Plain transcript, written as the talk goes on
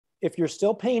if you're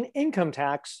still paying income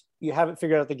tax, you haven't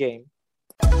figured out the game.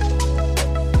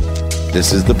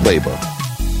 This is the playbook.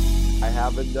 I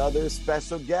have another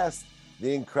special guest,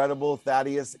 the incredible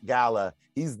Thaddeus Gala.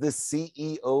 He's the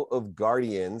CEO of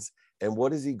Guardians. And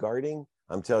what is he guarding?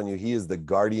 I'm telling you, he is the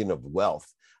guardian of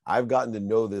wealth. I've gotten to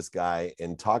know this guy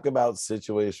and talk about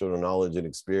situational knowledge and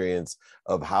experience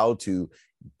of how to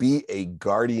be a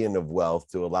guardian of wealth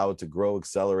to allow it to grow,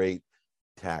 accelerate,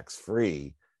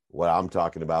 tax-free. What I'm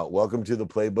talking about. Welcome to the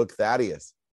playbook,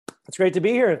 Thaddeus. It's great to be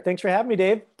here. Thanks for having me,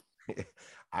 Dave.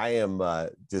 I am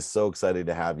just so excited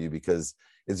to have you because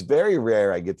it's very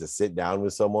rare I get to sit down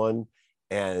with someone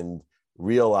and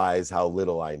realize how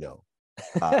little I know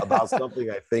about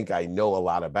something I think I know a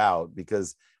lot about,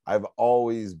 because I've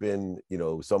always been,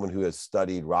 someone who has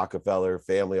studied Rockefeller,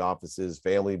 family offices,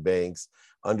 family banks,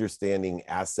 understanding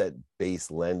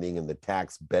asset-based lending and the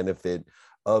tax benefit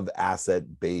of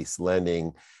asset-based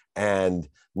lending. And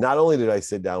not only did I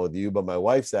sit down with you, but my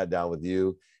wife sat down with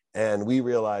you, and we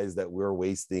realized that we're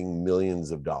wasting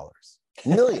millions of dollars.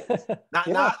 Millions,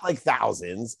 not like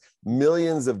thousands,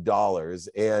 millions of dollars.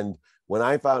 And when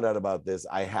I found out about this,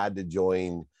 I had to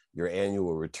join your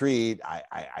annual retreat. I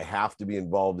have to be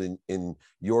involved in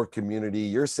your community.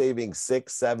 You're saving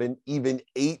 6, 7, even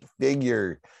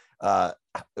 8-figure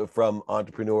from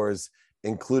entrepreneurs,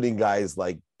 including guys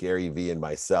like Gary Vee and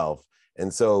myself.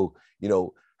 And so,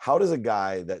 how does a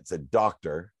guy that's a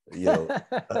doctor,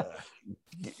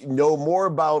 know more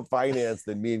about finance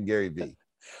than me and Gary Vee?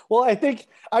 Well, I think,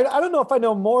 I don't know if I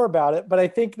know more about it, but I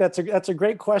think that's a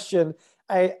great question.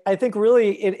 I think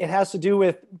really it has to do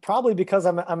with probably because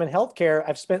I'm in healthcare.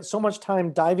 I've spent so much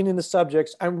time diving into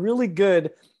subjects. I'm really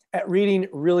good at reading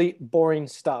really boring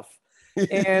stuff.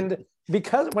 And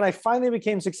because when I finally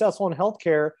became successful in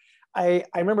healthcare, I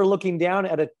remember looking down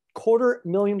at a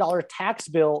 $250,000 tax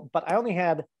bill, but I only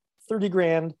had 30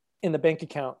 grand in the bank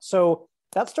account. So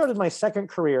that started my second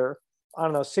career, I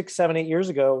don't know, 6, 7, 8 years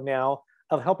ago now,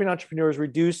 of helping entrepreneurs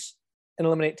reduce and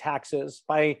eliminate taxes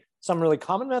by some really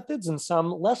common methods and some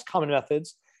less common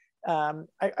methods. I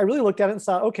really looked at it and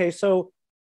thought, okay, so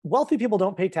wealthy people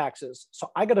don't pay taxes.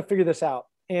 So I got to figure this out.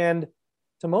 And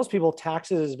to most people,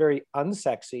 taxes is very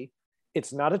unsexy.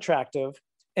 It's not attractive.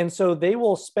 And so they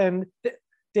will spend,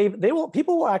 Dave,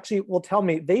 people will tell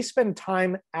me they spend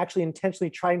time actually intentionally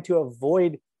trying to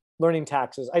avoid learning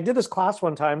taxes. I did this class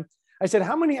one time. I said,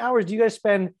 how many hours do you guys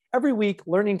spend every week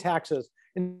learning taxes?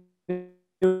 And it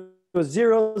was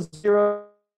 0, 0.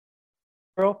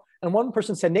 And one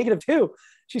person said -2.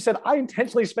 She said, I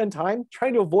intentionally spend time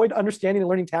trying to avoid understanding and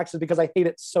learning taxes because I hate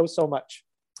it so much.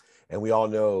 And we all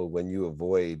know when you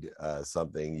avoid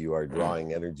something, you are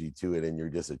drawing energy to it and you're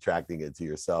just attracting it to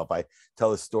yourself. I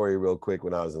tell a story real quick.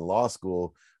 When I was in law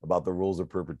school about the rules of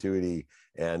perpetuity,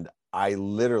 and I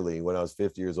literally, when I was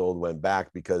 50 years old, went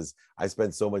back because I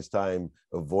spent so much time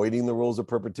avoiding the rules of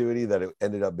perpetuity that it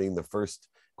ended up being the first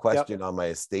question on my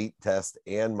estate test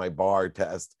and my bar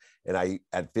test. And I,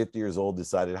 at 50 years old,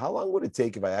 decided, how long would it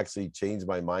take if I actually changed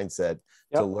my mindset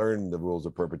to learn the rules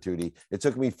of perpetuity? It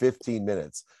took me 15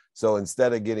 minutes. So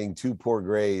instead of getting 2 poor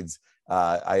grades,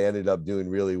 I ended up doing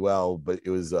really well, but it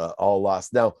was all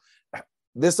lost. Now,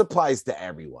 this applies to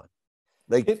everyone.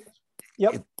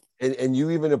 And you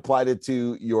even applied it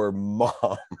to your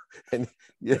mom. And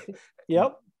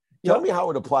tell me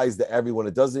how it applies to everyone.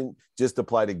 It doesn't just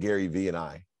apply to Gary Vee and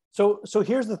I. So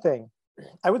here's the thing.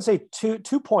 I would say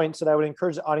two points that I would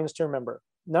encourage the audience to remember.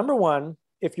 Number one,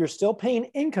 if you're still paying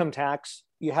income tax,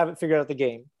 you haven't figured out the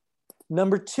game.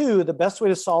 Number two, the best way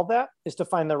to solve that is to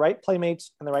find the right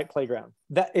playmates and the right playground.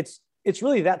 That it's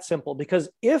really that simple, because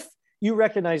if you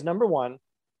recognize, number one,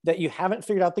 that you haven't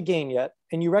figured out the game yet,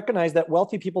 and you recognize that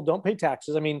wealthy people don't pay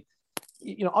taxes. I mean,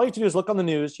 all you have to do is look on the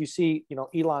news. You see,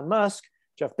 Elon Musk,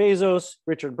 Jeff Bezos,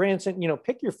 Richard Branson,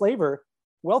 pick your flavor.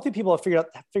 Wealthy people have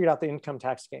figured out the income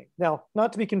tax game. Now,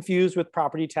 not to be confused with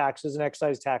property taxes and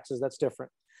excise taxes, that's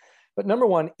different. But number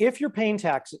one, if you're paying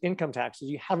income taxes,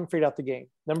 you haven't figured out the game.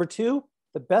 Number two,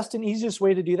 the best and easiest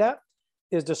way to do that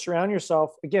is to surround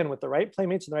yourself, again, with the right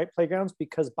playmates and the right playgrounds,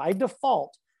 because by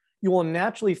default, you will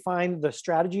naturally find the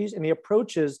strategies and the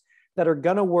approaches that are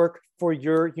going to work for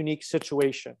your unique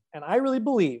situation. And I really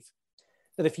believe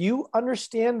that if you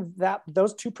understand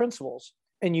those two principles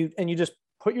and you just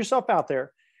put yourself out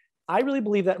there, I really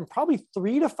believe that in probably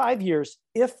 3 to 5 years,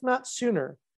 if not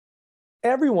sooner,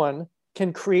 everyone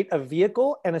can create a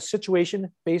vehicle and a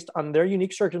situation based on their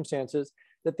unique circumstances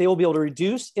that they will be able to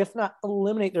reduce, if not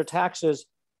eliminate, their taxes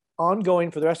ongoing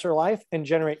for the rest of their life and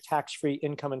generate tax-free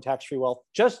income and tax-free wealth,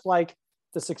 just like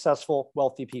the successful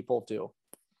wealthy people do.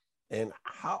 And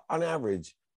how, on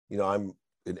average, I'm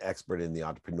an expert in the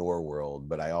entrepreneur world,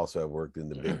 but I also have worked in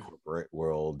the big corporate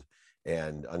world,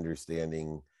 and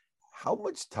understanding how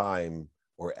much time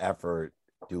or effort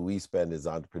do we spend as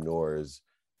entrepreneurs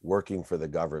working for the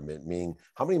government? Meaning,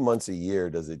 how many months a year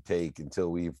does it take until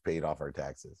we've paid off our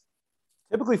taxes?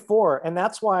 Typically 4. And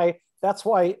that's why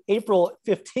April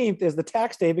 15th is the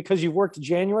tax day, because you've worked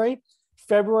January,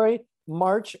 February,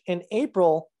 March, and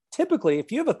April. Typically,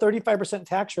 if you have a 35%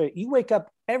 tax rate, you wake up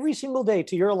every single day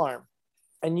to your alarm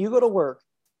and you go to work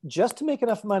just to make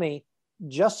enough money,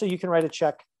 just so you can write a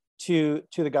check to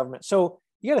the government. So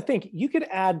you got to think, you could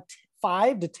add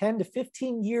 5 to 10 to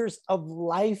 15 years of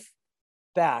life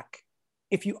back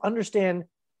if you understand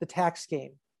the tax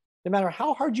game. No matter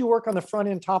how hard you work on the front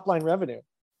end top line revenue,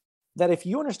 that if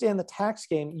you understand the tax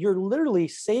game, you're literally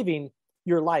saving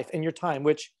your life and your time,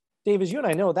 which, Dave, as you and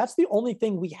I know, that's the only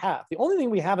thing we have. The only thing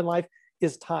we have in life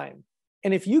is time.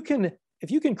 And if you can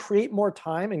create more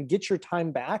time and get your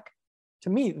time back, to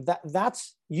me,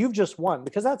 that's you've just won,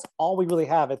 because that's all we really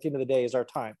have at the end of the day is our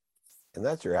time. And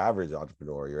that's your average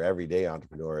entrepreneur, your everyday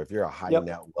entrepreneur. If you're a high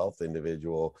net wealth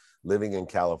individual living in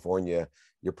California,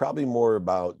 you're probably more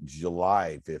about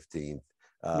July 15th.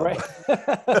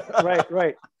 Right.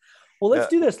 Right. Well, let's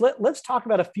do this. Let's talk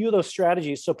about a few of those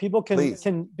strategies so people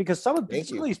can because some of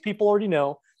these people already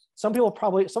know. Some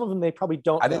of them they probably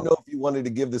don't. I didn't know if you wanted to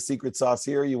give the secret sauce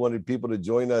here. You wanted people to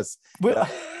join us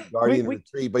Guardian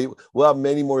Retreat, but we'll have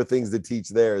many more things to teach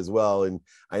there as well. And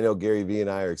I know Gary Vee and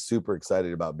I are super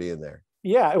excited about being there.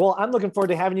 Yeah, well, I'm looking forward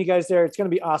to having you guys there. It's going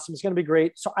to be awesome. It's going to be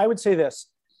great. So I would say this,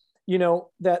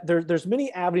 that there's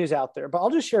many avenues out there, but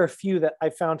I'll just share a few that I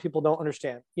found people don't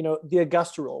understand. The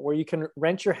Augusta rule, where you can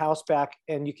rent your house back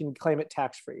and you can claim it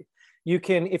tax-free. You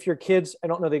can, if your kids, I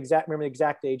don't know remember the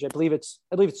exact age. I believe it's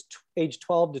age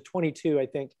 12 to 22, I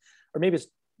think, or maybe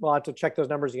I'll have to check those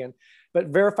numbers again, but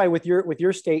verify with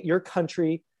your state, your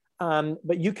country.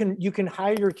 But you can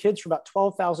hire your kids for about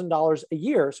 $12,000 a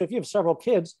year. So if you have several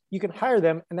kids, you can hire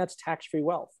them, and that's tax-free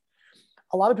wealth.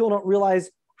 A lot of people don't realize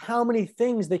how many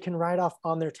things they can write off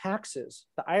on their taxes.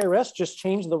 The IRS just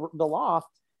changed the law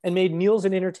and made meals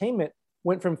and entertainment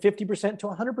went from 50% to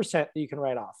 100% that you can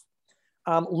write off.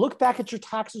 Look back at your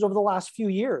taxes over the last few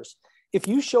years. If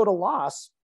you showed a loss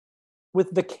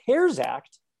with the CARES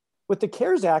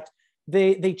Act,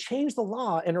 they changed the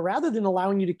law, and rather than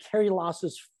allowing you to carry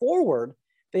losses forward,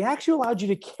 they actually allowed you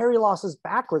to carry losses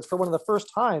backwards for one of the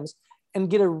first times and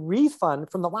get a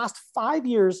refund from the last 5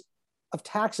 years of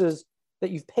taxes that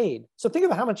you've paid. So think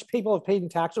about how much people have paid in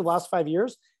tax over the last 5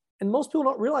 years. And most people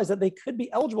don't realize that they could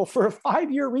be eligible for a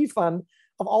 5-year refund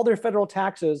of all their federal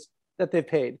taxes that they've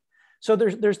paid. So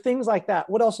there's things like that.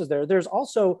 What else is there? There's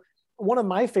also, one of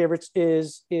my favorites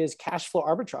is cash flow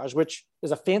arbitrage, which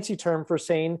is a fancy term for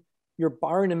saying you're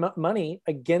borrowing money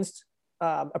against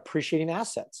appreciating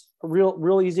assets. A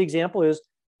real easy example is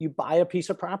you buy a piece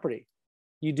of property,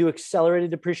 you do accelerated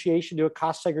depreciation, do a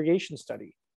cost segregation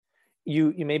study.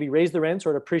 You maybe raise the rents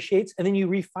or it appreciates, and then you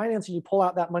refinance and you pull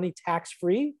out that money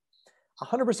tax-free,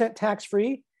 100%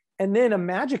 tax-free. And then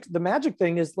the magic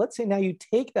thing is, let's say now you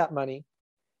take that money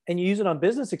and you use it on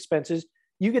business expenses,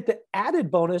 you get the added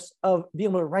bonus of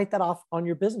being able to write that off on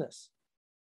your business.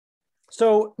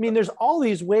 So, I mean, there's all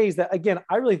these ways that, again,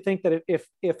 I really think that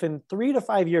if in 3 to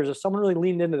 5 years, if someone really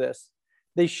leaned into this,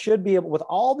 they should be able, with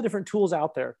all the different tools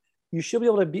out there, you should be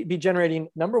able to be generating,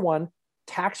 number one,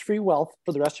 tax-free wealth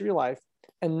for the rest of your life.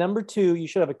 And number two, you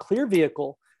should have a clear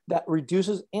vehicle that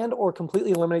reduces and or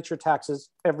completely eliminates your taxes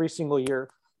every single year.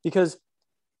 Because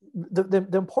the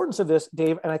importance of this,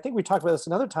 Dave, and I think we talked about this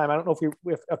another time, I don't know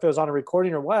if it was on a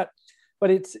recording or what, but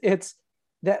it's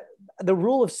that the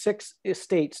rule of 6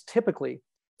 states, typically,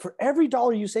 for every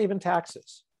dollar you save in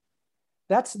taxes,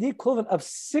 that's the equivalent of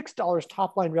 $6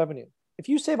 top line revenue. If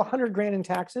you save 100 grand in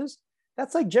taxes,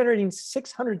 that's like generating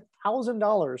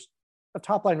 $600,000 of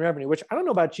top line revenue, which I don't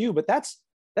know about you, but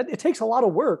it takes a lot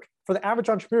of work for the average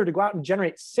entrepreneur to go out and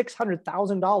generate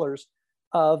 $600,000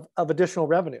 of additional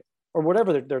revenue, or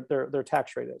whatever their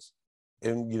tax rate is.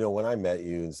 And, when I met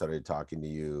you and started talking to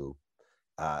you,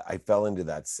 I fell into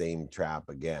that same trap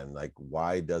again. Like,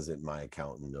 why doesn't my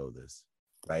accountant know this?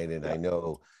 Right. And I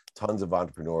know tons of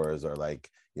entrepreneurs are like,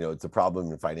 it's a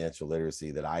problem in financial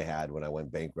literacy that I had when I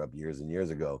went bankrupt years and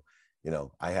years ago.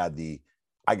 I had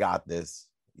I got this,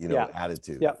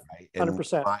 attitude. Yeah. Right?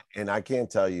 100%. And I can't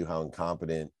tell you how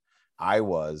incompetent I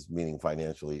was, meaning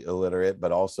financially illiterate,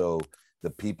 but also the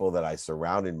people that I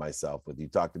surrounded myself with. You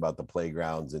talked about the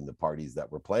playgrounds and the parties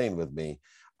that were playing with me.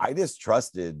 I just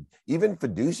trusted even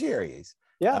fiduciaries,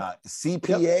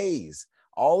 CPAs,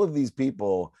 all of these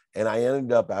people. And I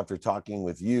ended up, after talking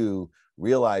with you,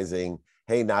 realizing,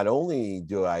 hey, not only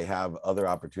do I have other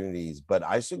opportunities, but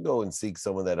I should go and seek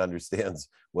someone that understands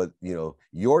what, you know,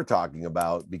 you're talking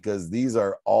about, because these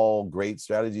are all great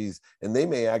strategies, and they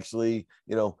may actually,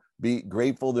 you know, be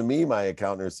grateful to me, my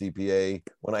accountant or CPA,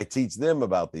 when I teach them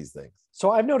about these things. So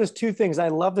I've noticed two things. I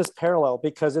love this parallel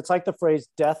because it's like the phrase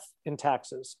death in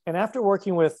taxes. And after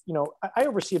working with, you know, I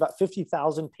oversee about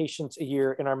 50,000 patients a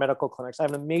year in our medical clinics. I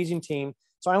have an amazing team.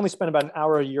 So I only spend about an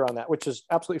hour a year on that, which is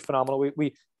absolutely phenomenal.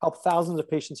 We help thousands of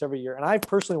patients every year. And I've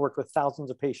personally worked with thousands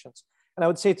of patients. And I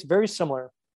would say it's very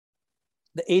similar.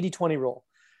 The 80-20 rule.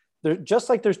 Just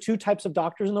like there's two types of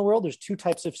doctors in the world, there's two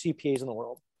types of CPAs in the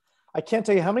world. I can't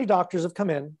tell you how many doctors have come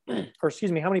in, or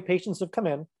excuse me, how many patients have come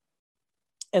in.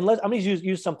 And I'm going to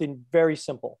use something very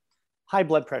simple. High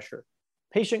blood pressure.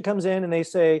 Patient comes in and they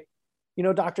say, you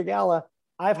know, Dr. Gala,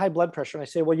 I have high blood pressure. And I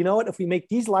say, well, you know what? If we make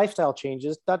these lifestyle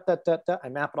changes, I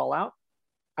map it all out.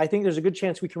 I think there's a good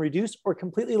chance we can reduce or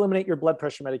completely eliminate your blood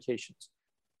pressure medications.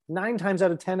 9 times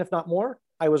out of 10, if not more,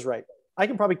 I was right. I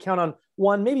can probably count on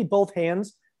one, maybe both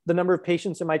hands, the number of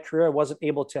patients in my career I wasn't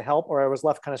able to help, or I was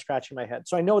left kind of scratching my head.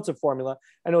 So I know it's a formula.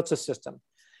 I know it's a system.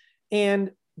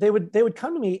 And they would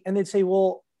come to me and they'd say,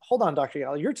 well, hold on, Dr.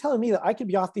 Gala, you're telling me that I could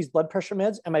be off these blood pressure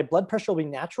meds and my blood pressure will be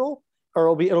natural,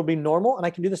 or it'll be normal, and I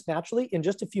can do this naturally in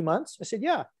just a few months? I said,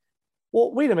 yeah.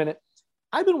 Well, wait a minute.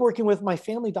 I've been working with my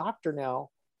family doctor now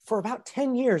for about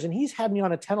 10 years, and he's had me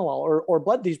on atenolol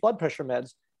or these blood pressure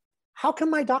meds. How come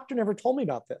my doctor never told me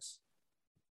about this?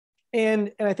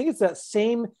 And I think it's that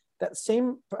same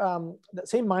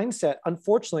mindset,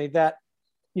 unfortunately, that,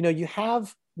 you know, you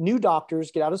have new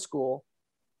doctors get out of school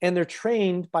and they're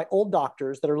trained by old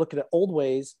doctors that are looking at old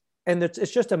ways, and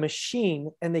it's just a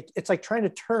machine, and it's like trying to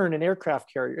turn an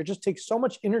aircraft carrier. It just takes so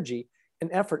much energy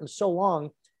and effort and so long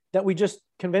that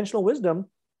conventional wisdom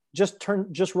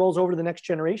just rolls over to the next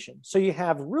generation. So you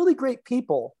have really great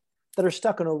people that are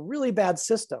stuck in a really bad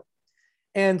system.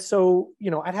 And so, you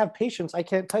know, I'd have patients, I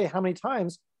can't tell you how many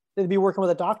times they'd be working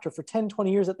with a doctor for 10,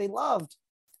 20 years that they loved.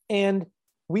 And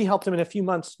we helped them in a few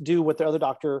months do what their other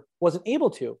doctor wasn't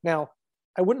able to. Now,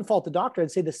 I wouldn't fault the doctor.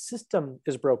 I'd say the system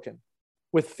is broken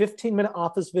with 15-minute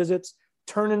office visits,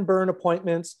 turn and burn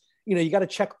appointments. You know, you got to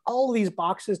check all of these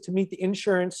boxes to meet the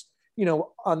insurance, you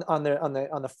know, on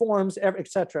the forms, et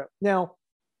cetera. Now,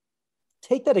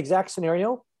 take that exact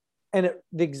scenario, and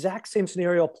the exact same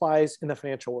scenario applies in the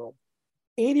financial world.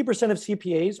 80% of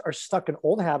CPAs are stuck in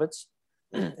old habits.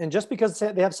 And just because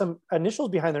they have some initials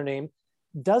behind their name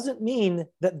doesn't mean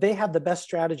that they have the best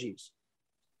strategies.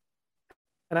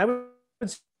 And I would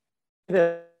say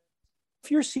that if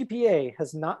your CPA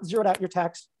has not zeroed out your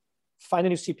tax, find a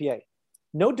new CPA.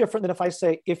 No different than if I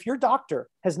say, if your doctor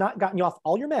has not gotten you off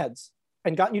all your meds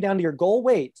and gotten you down to your goal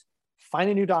weight, find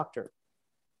a new doctor.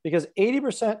 Because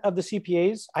 80% of the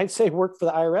CPAs, I'd say, work for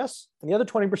the IRS, and the other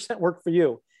 20% work for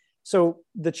you. So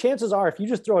the chances are, if you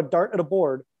just throw a dart at a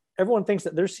board, everyone thinks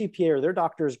that their CPA or their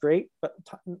doctor is great, but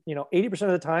 80%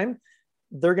 of the time,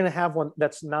 they're going to have one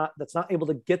that's not able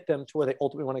to get them to where they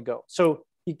ultimately want to go. So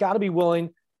you got to be willing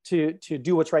to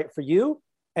do what's right for you,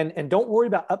 and don't worry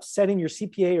about upsetting your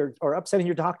CPA or upsetting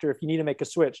your doctor if you need to make a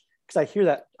switch, because I hear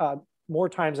that more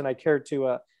times than I care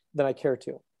to.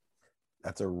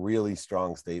 That's a really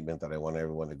strong statement that I want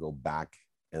everyone to go back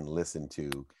and listen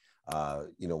to.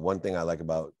 One thing I like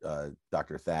about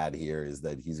Dr. Thad here is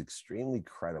that he's extremely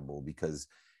credible, because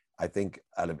I think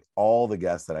out of all the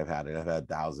guests that I've had, and I've had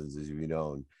thousands, as you've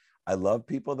known, I love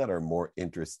people that are more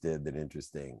interested than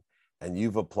interesting. And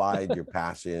you've applied your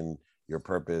passion, your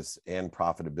purpose, and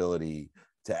profitability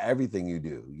to everything you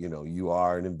do. You know, you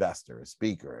are an investor, a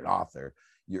speaker, an author.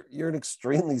 You're an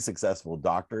extremely successful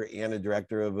doctor and a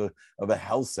director of a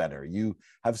health center. You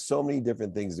have so many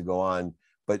different things to go on.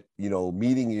 But, you know,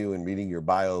 meeting you and reading your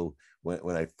bio,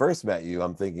 when I first met you,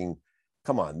 I'm thinking,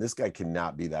 come on, this guy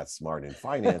cannot be that smart in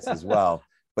finance as well.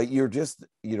 But you're just,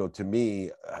 you know, to me,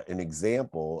 an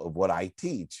example of what I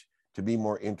teach, to be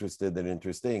more interested than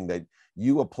interesting, that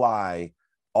you apply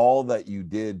all that you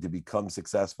did to become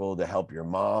successful, to help your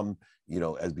mom, you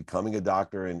know, as becoming a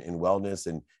doctor in wellness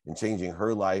and changing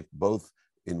her life, both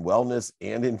in wellness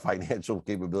and in financial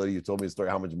capability. You told me a story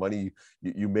how much money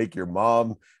you make your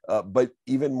mom, but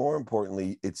even more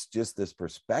importantly, it's just this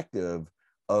perspective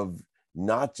of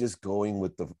not just going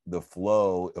with the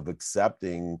flow of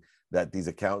accepting that these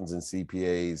accountants and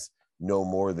CPAs know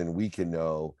more than we can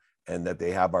know, and that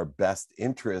they have our best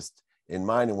interest in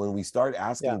mind. And when we start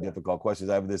asking difficult questions,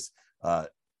 I have this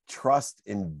trust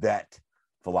in vet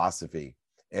philosophy.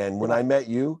 And when I met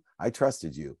you, I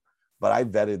trusted you. but I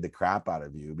vetted the crap out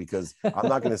of you, because I'm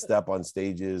not going to step on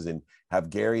stages and have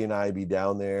Gary and I be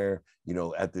down there, you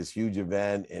know, at this huge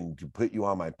event and to put you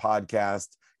on my podcast,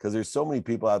 because there's so many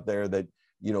people out there that,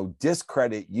 you know,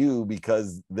 discredit you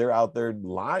because they're out there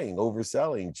lying,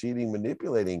 overselling, cheating,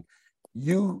 manipulating.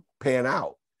 You pan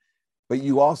out, but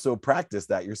you also practice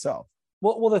that yourself.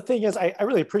 Well, the thing is, I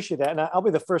really appreciate that. And I'll be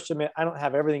the first to admit, I don't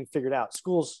have everything figured out.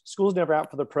 School's never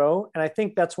out for the pro. And I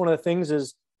think that's one of the things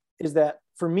is that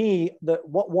for me,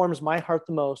 what warms my heart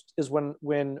the most is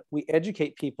when we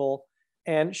educate people.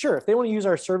 And sure, if they want to use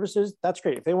our services, that's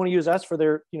great. If they want to use us for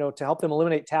their, you know, to help them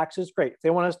eliminate taxes, great. If they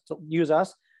want us to use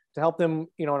us to help them,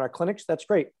 you know, in our clinics, that's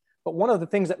great. But one of the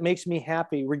things that makes me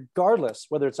happy, regardless,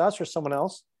 whether it's us or someone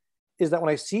else, is that when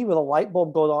I see with a light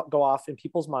bulb go off in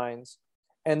people's minds,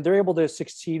 and they're able to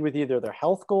succeed with either their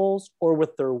health goals or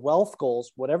with their wealth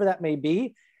goals, whatever that may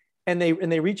be. And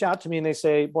they reach out to me and they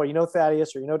say, boy, you know,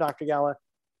 Thaddeus, or, you know, Dr. Gala,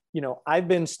 you know, I've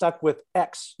been stuck with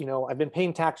X, you know, I've been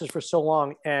paying taxes for so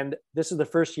long, and this is the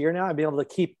first year now I've been able to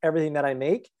keep everything that I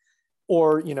make.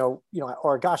 Or,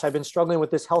 or gosh, I've been struggling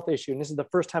with this health issue, and this is the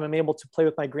first time I'm able to play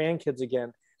with my grandkids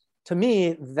again. To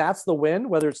me, that's the win,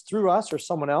 whether it's through us or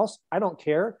someone else, I don't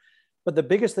care. But the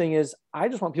biggest thing is I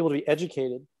just want people to be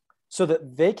educated so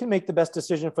that they can make the best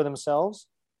decision for themselves.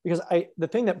 Because the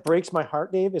thing that breaks my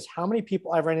heart, Dave, is how many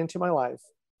people I've run into in my life,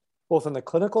 both in the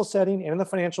clinical setting and in the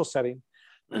financial setting,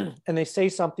 and they say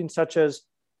something such as,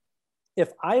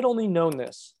 if I had only known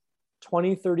this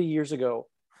 20, 30 years ago,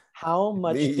 how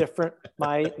much different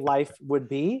my life would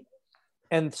be.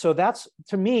 And so that's,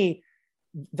 to me,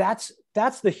 that's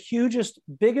the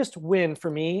biggest win for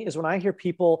me, is when I hear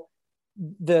people,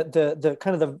 the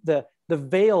kind of the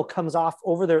veil comes off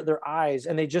over their eyes,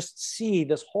 and they just see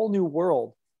this whole new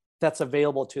world that's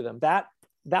available to them.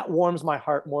 That warms my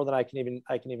heart more than I can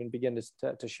even begin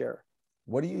to share.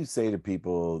 What do you say to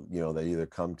people, you know, that either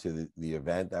come to the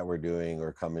event that we're doing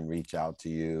or come and reach out to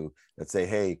you that say,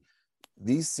 hey,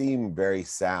 these seem very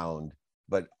sound,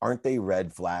 but aren't they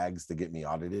red flags to get me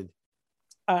audited?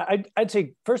 I'd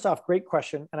say, first off, great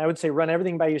question. And I would say run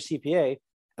everything by your CPA.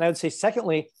 And I would say,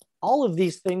 secondly, all of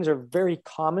these things are very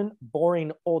common,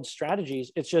 boring, old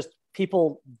strategies. It's just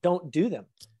people don't do them.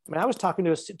 I mean, I was talking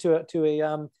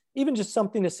to even just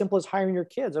something as simple as hiring your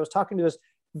kids. I was talking to this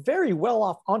very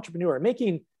well-off entrepreneur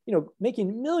making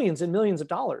millions and millions of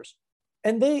dollars.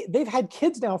 And they've had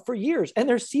kids now for years, and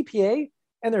their CPA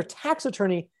and their tax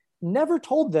attorney never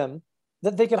told them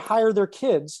that they could hire their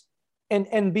kids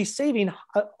and be saving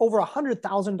over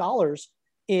 $100,000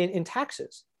 in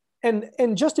taxes.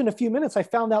 And just in a few minutes, I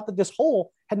found out that this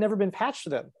hole had never been patched for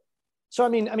them. So, I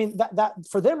mean, that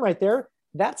for them right there,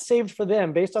 that saved for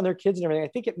them based on their kids and everything. I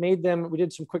think it made them, we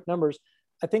did some quick numbers,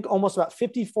 I think almost about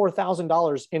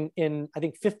 $54,000 in I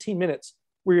think 15 minutes,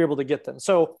 we were able to get them.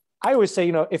 So I always say,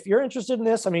 you know, if you're interested in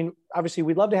this, I mean, obviously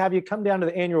we'd love to have you come down to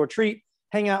the annual retreat,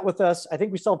 hang out with us. I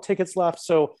think we still have tickets left.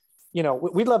 So, you know,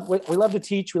 we love to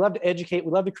teach, we love to educate,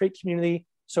 we love to create community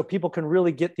so people can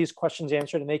really get these questions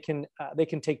answered, and they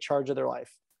can take charge of their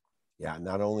life. Yeah,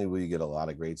 not only will you get a lot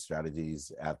of great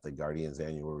strategies at the Guardians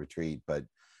annual retreat, but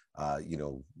you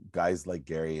know, guys like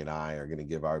Gary and I are going to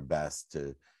give our best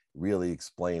to really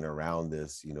explain around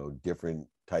this, you know, different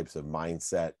types of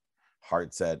mindset,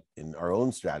 heart set, in our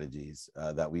own strategies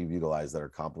that we've utilized that are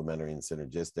complementary and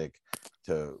synergistic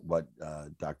to what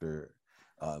Dr.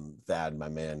 Thad, my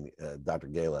man, Dr.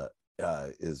 Gala,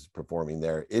 is performing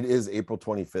there. It is April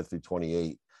 25th through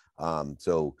 28th.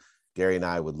 So Gary and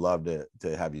I would love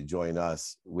to have you join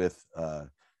us with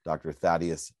Dr.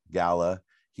 Thaddeus Gala.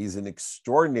 He's an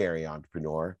extraordinary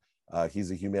entrepreneur.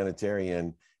 He's a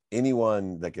humanitarian.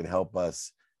 Anyone that can help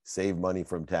us save money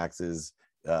from taxes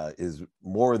is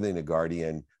more than a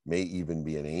guardian, may even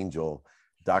be an angel.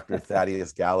 Dr.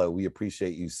 Thaddeus Gala, we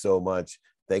appreciate you so much.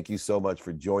 Thank you so much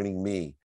for joining me